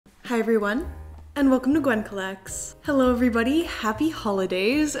Hi everyone, and welcome to Gwyn Collects. Hello everybody, happy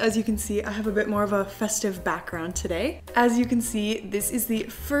holidays. As you can see, I have a bit more of a festive background today. As you can see, this is the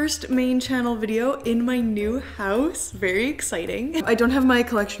first main channel video in my new house. Very exciting. I don't have my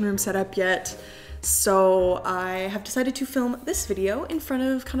collection room set up yet, so I have decided to film this video in front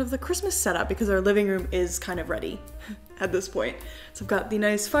of kind of the Christmas setup because our living room is kind of ready at this point. So I've got the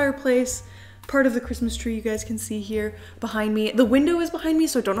nice fireplace, part of the Christmas tree you guys can see here behind me. The window is behind me,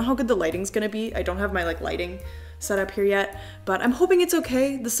 so I don't know how good the lighting's gonna be. I don't have my lighting set up here yet, but I'm hoping it's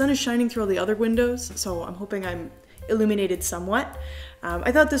okay. The sun is shining through all the other windows, so I'm hoping I'm illuminated somewhat.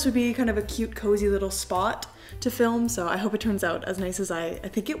 I thought this would be kind of a cute, cozy little spot to film, so I hope it turns out as nice as I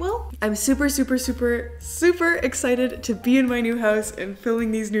think it will. I'm super excited to be in my new house and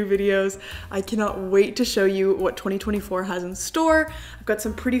filming these new videos. I cannot wait to show you what 2024 has in store. I've got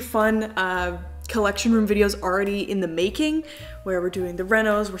some pretty fun collection room videos already in the making where we're doing the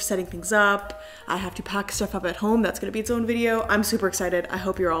renos, we're setting things up. I have to pack stuff up at home. That's gonna be its own video. I'm super excited. I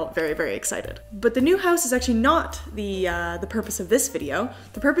hope you're all very excited. But the new house is actually not the purpose of this video.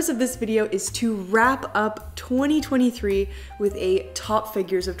 The purpose of this video is to wrap up 2023 with a top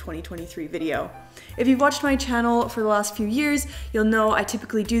figures of 2023 video. If you've watched my channel for the last few years, you'll know I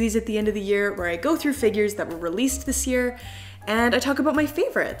typically do these at the end of the year where I go through figures that were released this year and I talk about my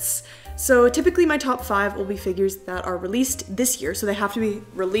favorites. So typically my top 5 will be figures that are released this year, so they have to be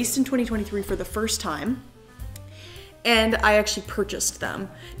released in 2023 for the first time, and I actually purchased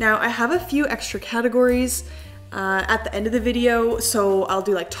them. Now I have a few extra categories at the end of the video, so I'll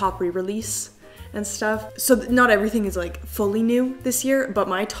do top re-release and stuff. So not everything is fully new this year, but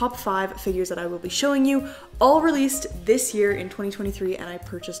my top 5 figures that I will be showing you all released this year in 2023, and I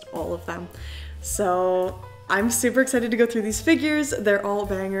purchased all of them. So I'm super excited to go through these figures. They're all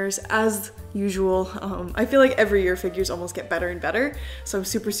bangers as usual. I feel like every year figures almost get better and better, so I'm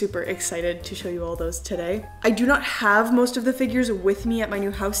super excited to show you all those today. I do not have most of the figures with me at my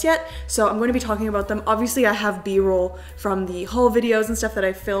new house yet, so I'm going to be talking about them. Obviously I have B-roll from the haul videos and stuff that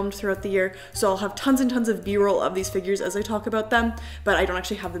I filmed throughout the year, so I'll have tons and tons of B-roll of these figures as I talk about them, but I don't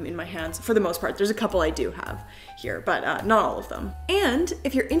actually have them in my hands for the most part. There's a couple I do have here, but not all of them. And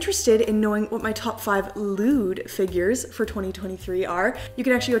if you're interested in knowing what my top 5 lewd figures for 2023 are, you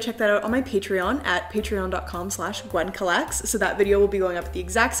can actually go check that out on my Patreon at patreon.com/GwynCollects. So that video will be going up at the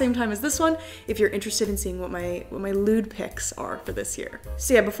exact same time as this one if you're interested in seeing what my lewd picks are for this year.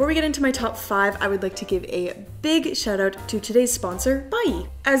 So yeah, before we get into my top 5, I would like to give a big shout out to today's sponsor, Bai.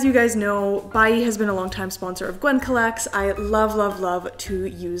 As you guys know, Bai has been a long-time sponsor of Gwyn Collects. I love to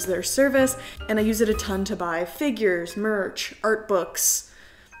use their service, and I use it a ton to buy figures, merch, art books,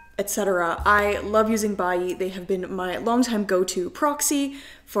 etc. I love using Bai. They have been my longtime go-to proxy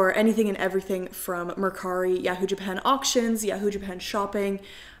for anything and everything from Mercari, Yahoo Japan auctions, Yahoo Japan shopping,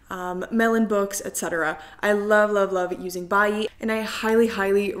 Melon books, etc. I love using Bai, and I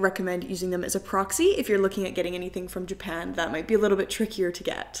highly recommend using them as a proxy if you're looking at getting anything from Japan that might be a little bit trickier to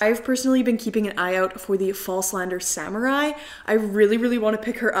get. I've personally been keeping an eye out for the Falslander Samurai. I really want to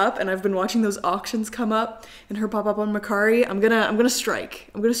pick her up, and I've been watching those auctions come up and her pop up on Mercari. I'm gonna strike.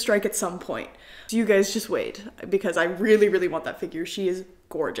 I'm gonna strike at some point. So you guys just wait, because I really want that figure. She is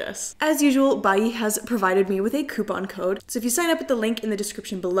gorgeous. As usual, Bai has provided me with a coupon code. So if you sign up with the link in the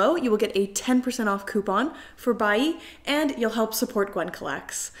description below, you will get a 10% off coupon for Bai, and you'll help support Gwyn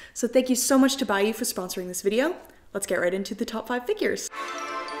Collects. So thank you so much to Bai for sponsoring this video. Let's get right into the top 5 figures.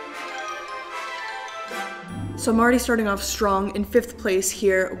 So I'm already starting off strong in 5th place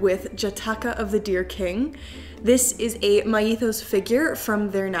here with Jataka of the Deer King. This is a Myethos figure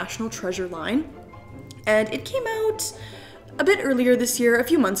from their National Treasure line, and it came out a bit earlier this year, a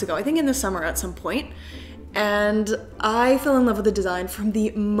few months ago, I think in the summer at some point, and I fell in love with the design from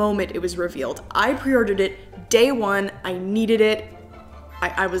the moment it was revealed. I pre-ordered it day one. I needed it.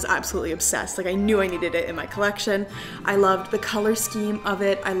 I was absolutely obsessed. I knew I needed it in my collection. I loved the color scheme of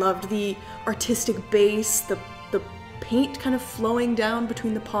it. I loved the artistic base, the paint kind of flowing down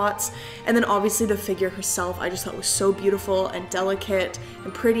between the pots, and then obviously the figure herself I just thought was so beautiful and delicate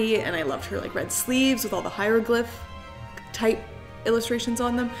and pretty, and I loved her red sleeves with all the hieroglyph type illustrations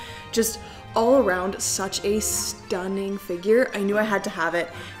on them. Just all around such a stunning figure. I knew I had to have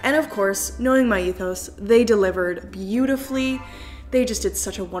it, and of course, knowing Myethos, they delivered beautifully. They just did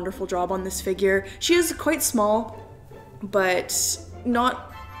such a wonderful job on this figure. She is quite small, but not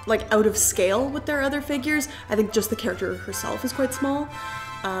out of scale with their other figures. I think just the character herself is quite small.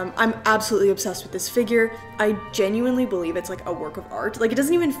 I'm absolutely obsessed with this figure. I genuinely believe it's a work of art. It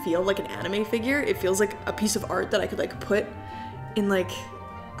doesn't even feel like an anime figure. It feels like a piece of art that I could put in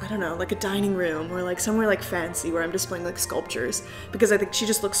I don't know, like a dining room or like somewhere like fancy where I'm displaying like sculptures, because I think she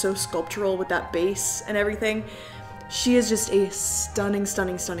just looks so sculptural with that base and everything. She is just a stunning,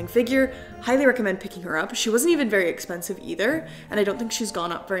 stunning, stunning figure. Highly recommend picking her up. She wasn't even very expensive either, and I don't think she's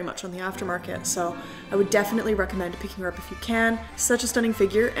gone up very much on the aftermarket, so I would definitely recommend picking her up if you can. Such a stunning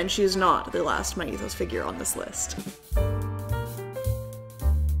figure, and she is not the last Myethos figure on this list.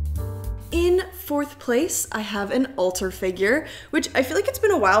 In fourth place, I have an altar figure, which I feel like it's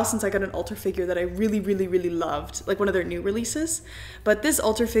been a while since I got an altar figure that I really, really, really loved, like one of their new releases. But this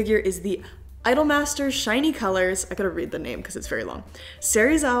altar figure is the Idolmaster Shiny Colors, I gotta read the name because it's very long,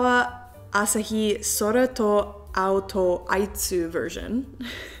 Serizawa Asahi Sora to Auto Aitsu version.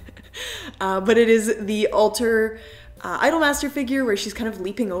 But it is the altar Idolmaster figure where she's kind of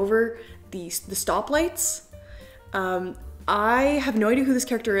leaping over the stoplights. I have no idea who this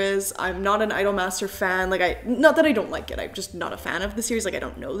character is. I'm not an Idolmaster fan. Like, not that I don't like it, I'm just not a fan of the series. Like, I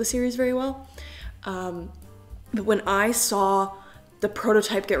don't know the series very well. But when I saw the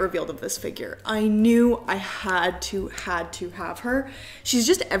prototype get revealed of this figure, I knew I had to have her. She's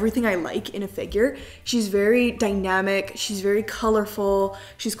just everything I like in a figure. She's very dynamic, she's very colorful,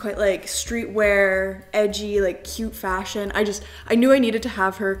 she's quite like streetwear, edgy, like cute fashion. I knew I needed to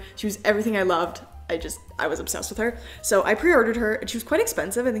have her. She was everything I loved. I was obsessed with her. So I pre-ordered her, and she was quite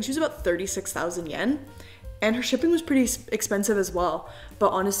expensive. I think she was about 36,000 yen. And her shipping was pretty expensive as well.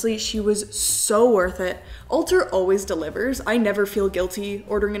 But honestly, she was so worth it. Altar always delivers. I never feel guilty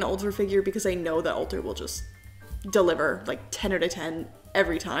ordering an Altar figure because I know that Altar will just deliver like 10 out of 10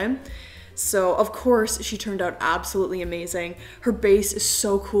 every time. So of course she turned out absolutely amazing. Her base is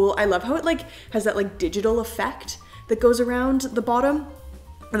so cool. I love how it like has that like digital effect that goes around the bottom.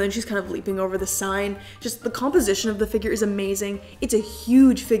 And then she's kind of leaping over the sign. Just the composition of the figure is amazing. It's a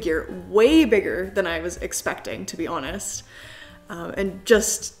huge figure, way bigger than I was expecting, to be honest. And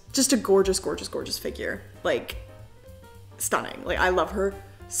just a gorgeous, gorgeous, gorgeous figure. Like, stunning. Like, I love her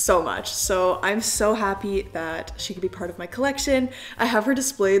so much. So I'm so happy that she could be part of my collection. I have her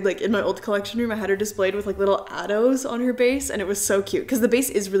displayed like in my old collection room. I had her displayed with like little addos on her base, and it was so cute because the base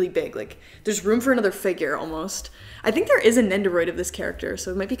is really big. Like, there's room for another figure almost. I think there is a Nendoroid of this character,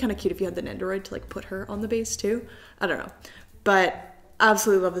 so it might be kind of cute if you had the Nendoroid to like put her on the base too. I don't know, but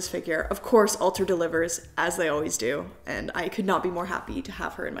absolutely love this figure. Of course, Altar delivers, as they always do, and I could not be more happy to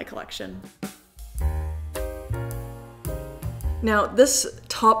have her in my collection. Now, this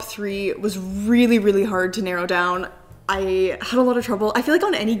top three was really, really hard to narrow down. I had a lot of trouble. I feel like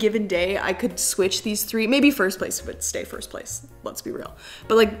on any given day, I could switch these three. Maybe first place would stay first place, let's be real.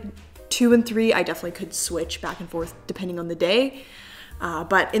 But like 2 and 3, I definitely could switch back and forth depending on the day.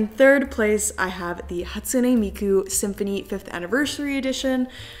 But in third place, I have the Hatsune Miku Symphony 5th Anniversary Edition.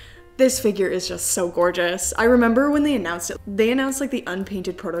 This figure is just so gorgeous. I remember when they announced it, they announced like the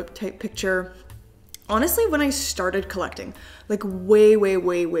unpainted prototype picture, honestly, when I started collecting, like way, way,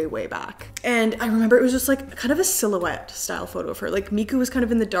 way, way, way back. And I remember it was just like kind of a silhouette style photo of her. Like Miku was kind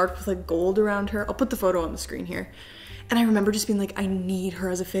of in the dark with like gold around her. I'll put the photo on the screen here. And I remember just being like, I need her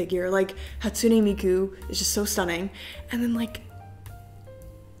as a figure. Like Hatsune Miku is just so stunning. And then like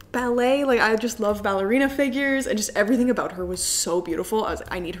ballet, like I just love ballerina figures, and just everything about her was so beautiful. I was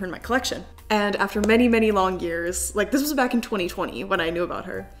like, I need her in my collection. And after many, many long years, like this was back in 2020 when I knew about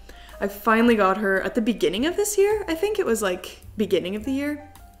her, I finally got her at the beginning of this year. I think it was like beginning of the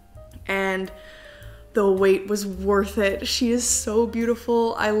year. And the wait was worth it. She is so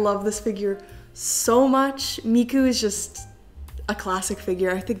beautiful. I love this figure so much. Miku is just a classic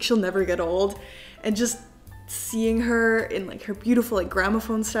figure. I think she'll never get old. And just seeing her in like her beautiful like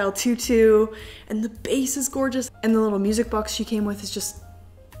gramophone style tutu, and the base is gorgeous, and the little music box she came with is just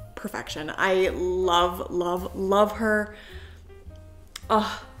perfection. I love, love, love her.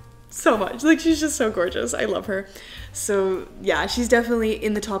 Oh, so much. Like, she's just so gorgeous. I love her. So yeah, she's definitely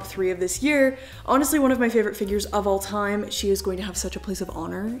in the top 3 of this year. Honestly, one of my favorite figures of all time. She is going to have such a place of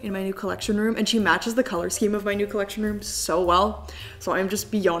honor in my new collection room, and she matches the color scheme of my new collection room so well. So I'm just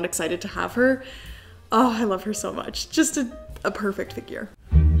beyond excited to have her. Oh, I love her so much. Just a perfect figure.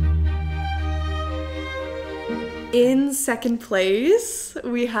 In second place,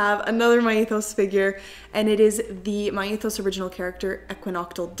 we have another Myethos figure, and it is the Myethos original character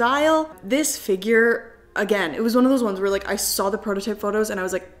Equinoctal Dial. This figure, again, it was one of those ones where like I saw the prototype photos and I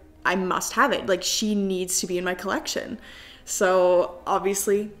was like, I must have it. Like, she needs to be in my collection. So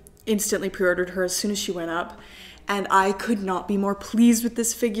obviously, instantly pre-ordered her as soon as she went up. And I could not be more pleased with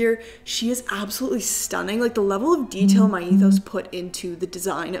this figure. She is absolutely stunning. Like, the level of detail Myethos put into the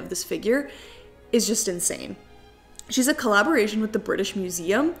design of this figure is just insane. She's a collaboration with the British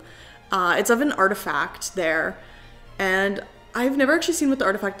Museum. It's of an artifact there. And I've never actually seen what the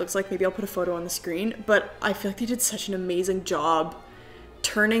artifact looks like. Maybe I'll put a photo on the screen, but I feel like they did such an amazing job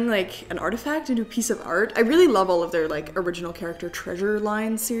turning like an artifact into a piece of art. I really love all of their like original character treasure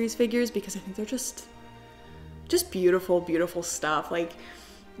line series figures because I think they're just beautiful, beautiful stuff. Like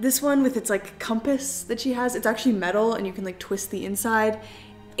this one with its like compass that she has, it's actually metal and you can like twist the inside.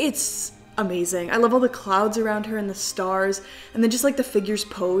 It's amazing. I love all the clouds around her and the stars, and then just like the figure's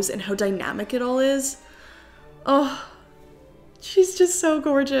pose and how dynamic it all is. Oh, she's just so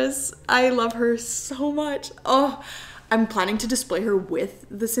gorgeous. I love her so much. Oh, I'm planning to display her with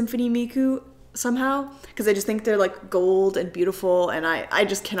the Symphony Miku somehow because I just think they're like gold and beautiful, and I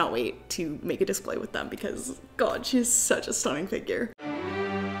just cannot wait to make a display with them because God, she is such a stunning figure.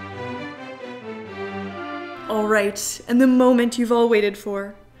 All right, and the moment you've all waited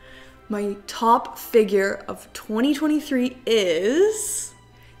for. My top figure of 2023 is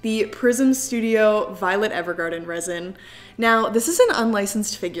the Prism Studio Violet Evergarden resin. Now, this is an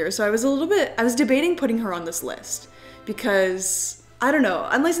unlicensed figure, so I was debating putting her on this list because, I don't know,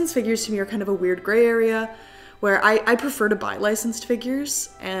 unlicensed figures to me are kind of a weird gray area where I prefer to buy licensed figures,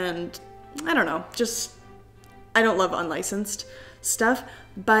 and I don't know, just, I don't love unlicensed stuff,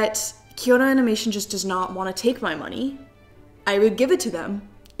 but Kyoto Animation just does not want to take my money. I would give it to them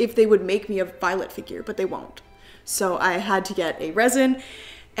if they would make me a Violet figure, but they won't. So I had to get a resin,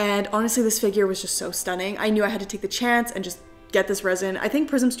 and honestly this figure was just so stunning. I knew I had to take the chance and just get this resin. I think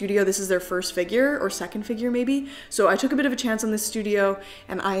Prism Studio, this is their first figure, or second figure maybe, so I took a bit of a chance on this studio,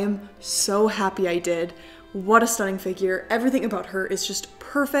 and I am so happy I did. What a stunning figure. Everything about her is just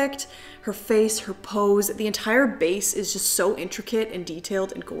perfect. Her face, her pose, the entire base is just so intricate and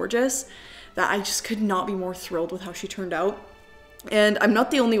detailed and gorgeous that I just could not be more thrilled with how she turned out. And I'm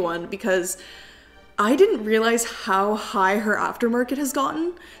not the only one because I didn't realize how high her aftermarket has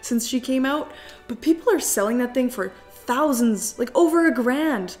gotten since she came out, but people are selling that thing for thousands, like over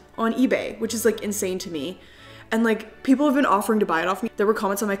 $1,000 on eBay, which is like insane to me. And like people have been offering to buy it off me. There were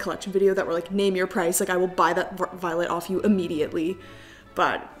comments on my collection video that were like, name your price, like I will buy that Violet off you immediately.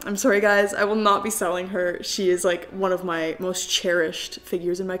 But I'm sorry guys, I will not be selling her. She is like one of my most cherished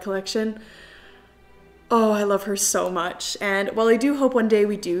figures in my collection. Oh, I love her so much. And while I do hope one day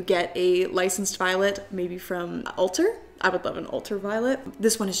we do get a licensed Violet, maybe from Alter, I would love an Alter Violet.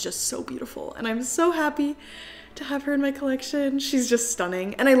 This one is just so beautiful, and I'm so happy to have her in my collection. She's just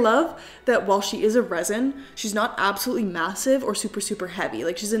stunning. And I love that while she is a resin, she's not absolutely massive or super, super heavy.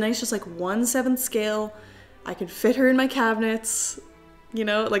 Like she's a nice, just like 1/7 scale. I can fit her in my cabinets, you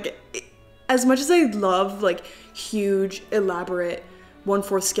know, like as much as I love like huge, elaborate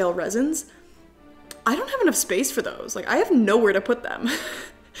 1/4 scale resins, I don't have enough space for those. Like I have nowhere to put them.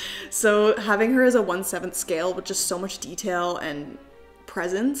 So having her as a 1/7 scale with just so much detail and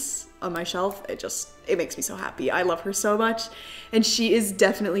presence on my shelf, it makes me so happy. I love her so much, and she is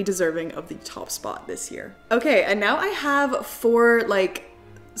definitely deserving of the top spot this year. Okay, and now I have four like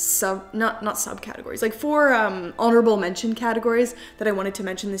not subcategories, like four honorable mention categories that I wanted to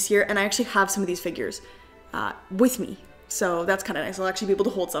mention this year, and I actually have some of these figures with me. So that's kind of nice. I'll actually be able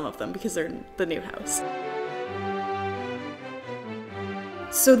to hold some of them because they're in the new house.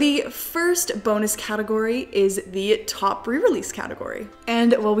 So the first bonus category is the top re-release category.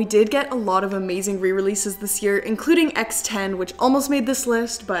 And while we did get a lot of amazing re-releases this year, including X10, which almost made this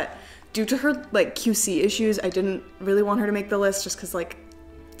list, but due to her like QC issues, I didn't really want her to make the list just because like,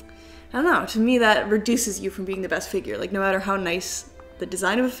 I don't know, to me that reduces you from being the best figure. Like no matter how nice the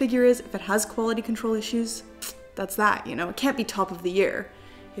design of a figure is, if it has quality control issues, that's that, you know? It can't be top of the year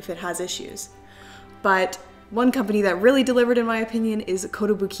if it has issues. But one company that really delivered, in my opinion, is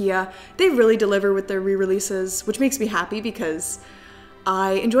Kotobukiya. They really deliver with their re-releases, which makes me happy because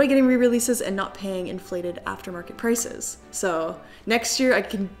I enjoy getting re-releases and not paying inflated aftermarket prices. So next year, I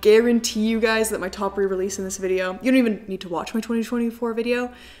can guarantee you guys that my top re-release in this video, you don't even need to watch my 2024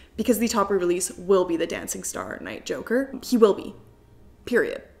 video, because the top re-release will be the Dancing Star Knight Joker. He will be,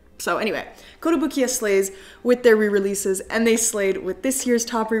 period. So anyway, Kotobukiya slays with their re-releases, and they slayed with this year's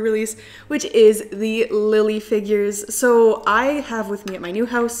top re-release, which is the Lillie figures. So I have with me at my new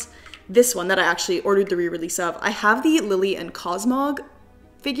house this one that I actually ordered the re-release of. I have the Lillie and Cosmog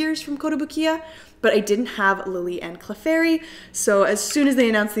figures from Kotobukiya, but I didn't have Lillie and Clefairy. So as soon as they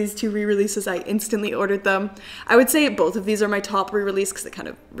announced these two re-releases, I instantly ordered them. I would say both of these are my top re-release because they kind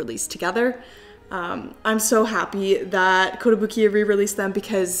of released together. I'm so happy that Kotobukiya re-released them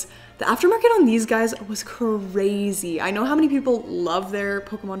because the aftermarket on these guys was crazy. I know how many people love their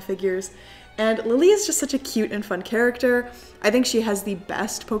Pokemon figures, and Lillie is just such a cute and fun character. I think she has the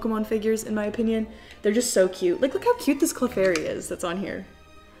best Pokemon figures in my opinion. They're just so cute. Like look how cute this Clefairy is that's on here.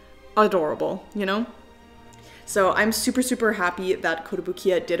 Adorable, you know? So I'm super, super happy that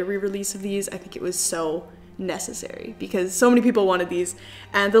Kotobukiya did a re-release of these. I think it was so necessary because so many people wanted these.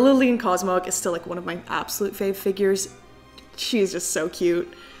 And the Lillie and Cosmo is still like one of my absolute fave figures. She's just so cute.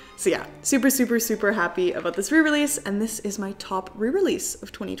 So yeah, super, super, super happy about this re-release, and this is my top re-release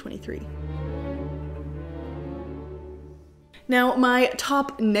of 2023. Now, my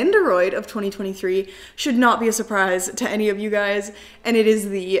top Nendoroid of 2023 should not be a surprise to any of you guys, and it is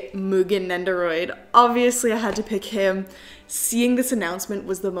the Mugen Nendoroid. Obviously, I had to pick him. Seeing this announcement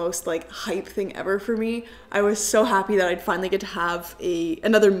was the most like hype thing ever for me. I was so happy that I'd finally get to have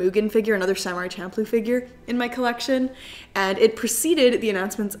another Mugen figure, another Samurai Champloo figure in my collection, and it preceded the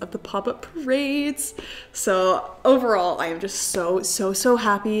announcements of the pop-up parades. So overall, I am just so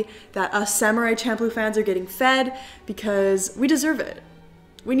happy that us Samurai Champloo fans are getting fed because we deserve it.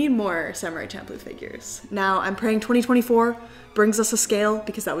 We need more Samurai Champloo figures. Now, I'm praying 2024 brings us a scale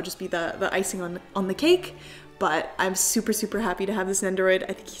because that would just be the icing on the cake. But I'm super, super happy to have this Nendoroid.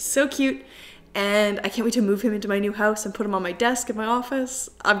 I think he's so cute, and I can't wait to move him into my new house and put him on my desk in my office.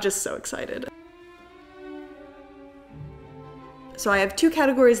 I'm just so excited. So I have 2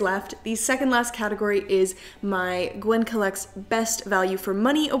 categories left. The second last category is my Gwyn Collects Best Value for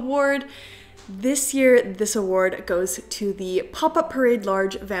Money award. This year, this award goes to the Pop-Up Parade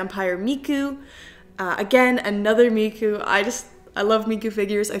Large Vampire Miku. Again, another Miku. I love Miku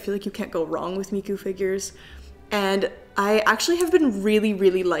figures. I feel like you can't go wrong with Miku figures. And I actually have been really,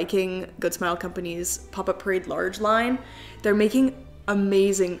 really liking Goodsmile Company's Pop-Up Parade Large line. They're making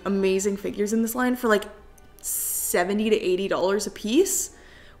amazing, amazing figures in this line for like $70 to $80 a piece,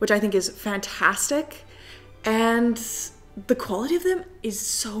 which I think is fantastic. And the quality of them is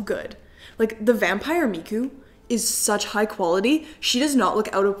so good. Like the Vampire Miku is such high quality. She does not look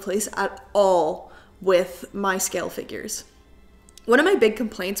out of place at all with my scale figures. One of my big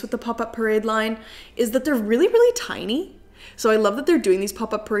complaints with the Pop-Up Parade line is that they're really, really tiny. So I love that they're doing these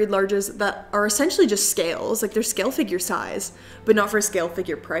Pop-Up Parade larges that are essentially just scales, like they're scale figure size, but not for a scale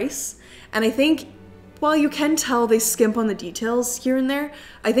figure price. And I think while you can tell they skimp on the details here and there,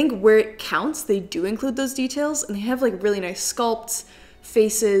 I think where it counts, they do include those details, and they have like really nice sculpts,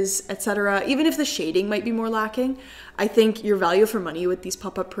 faces, etc. Even if the shading might be more lacking, I think your value for money with these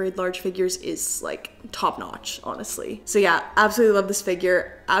Pop-Up Parade large figures is like top notch, honestly. So yeah, absolutely love this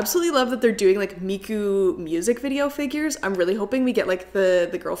figure. Absolutely love that they're doing like Miku music video figures. I'm really hoping we get like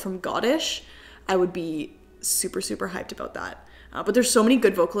the girl from Goddish. I would be super, super hyped about that. But there's so many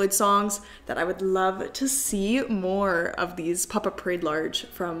good Vocaloid songs that I would love to see more of these Pop-Up Parade large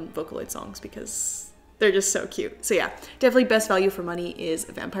from Vocaloid songs because they're just so cute. So yeah, definitely best value for money is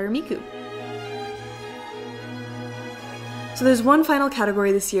Vampire Miku. So there's one final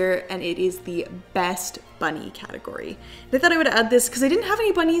category this year, and it is the Best Bunny category. And I thought I would add this because I didn't have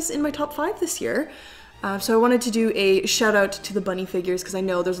any bunnies in my top 5 this year. So I wanted to do a shout out to the bunny figures because I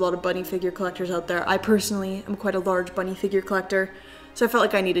know there's a lot of bunny figure collectors out there. I personally am quite a large bunny figure collector, so I felt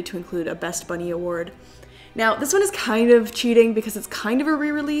like I needed to include a Best Bunny award. Now, this one is kind of cheating because it's kind of a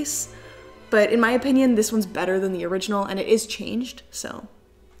re-release, but in my opinion, this one's better than the original, and it is changed, so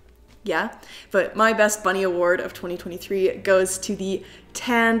yeah. But my Best Bunny award of 2023 goes to the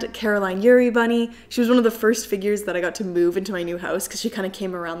tanned Caroline Yuri bunny. She was one of the first figures that I got to move into my new house because she kind of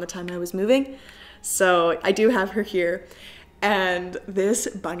came around the time I was moving. So I do have her here, and this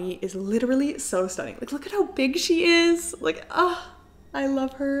bunny is literally so stunning. Like, look at how big she is. Like, ah, I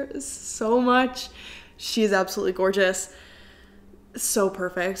love her so much. She is absolutely gorgeous. So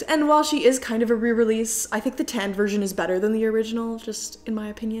perfect. And while she is kind of a re-release, I think the tanned version is better than the original, just in my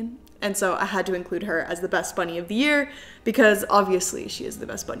opinion. And so I had to include her as the best bunny of the year because obviously she is the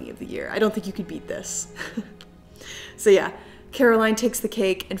best bunny of the year. I don't think you could beat this. So yeah, Caroline takes the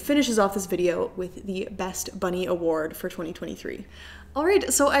cake and finishes off this video with the Best Bunny Award for 2023. All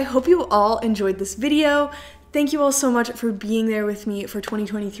right, so I hope you all enjoyed this video. Thank you all so much for being there with me for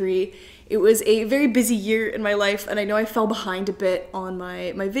 2023. It was a very busy year in my life, and I know I fell behind a bit on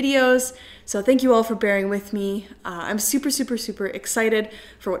my videos, so thank you all for bearing with me. I'm super, super, super excited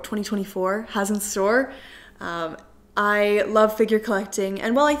for what 2024 has in store. I love figure collecting,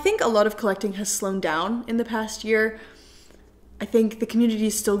 and while I think a lot of collecting has slowed down in the past year, I think the community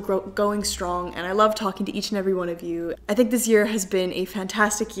is still going strong, and I love talking to each and every one of you. I think this year has been a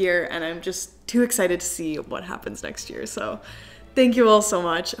fantastic year, and I'm just too excited to see what happens next year. So thank you all so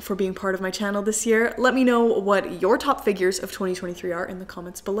much for being part of my channel this year. Let me know what your top figures of 2023 are in the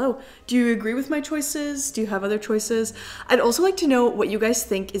comments below. Do you agree with my choices? Do you have other choices? I'd also like to know what you guys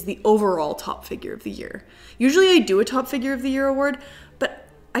think is the overall top figure of the year. Usually I do a top figure of the year award, but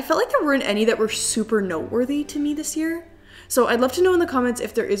I felt like there weren't any that were super noteworthy to me this year. So I'd love to know in the comments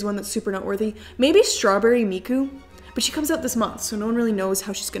if there is one that's super noteworthy. Maybe Strawberry Miku, but she comes out this month, so no one really knows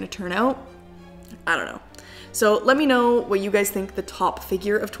how she's gonna turn out. I don't know. So let me know what you guys think the top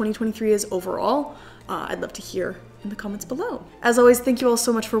figure of 2023 is overall. I'd love to hear in the comments below. As always, thank you all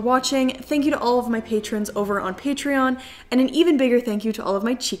so much for watching. Thank you to all of my patrons over on Patreon, and an even bigger thank you to all of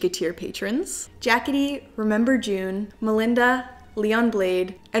my Chica tier patrons. Jackety, Remember June, Melinda, Leon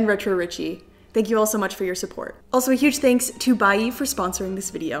Blade, and Retro Richie. Thank you all so much for your support. Also a huge thanks to Bai for sponsoring this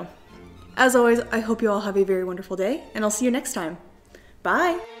video. As always, I hope you all have a very wonderful day, and I'll see you next time.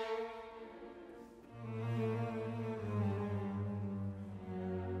 Bye!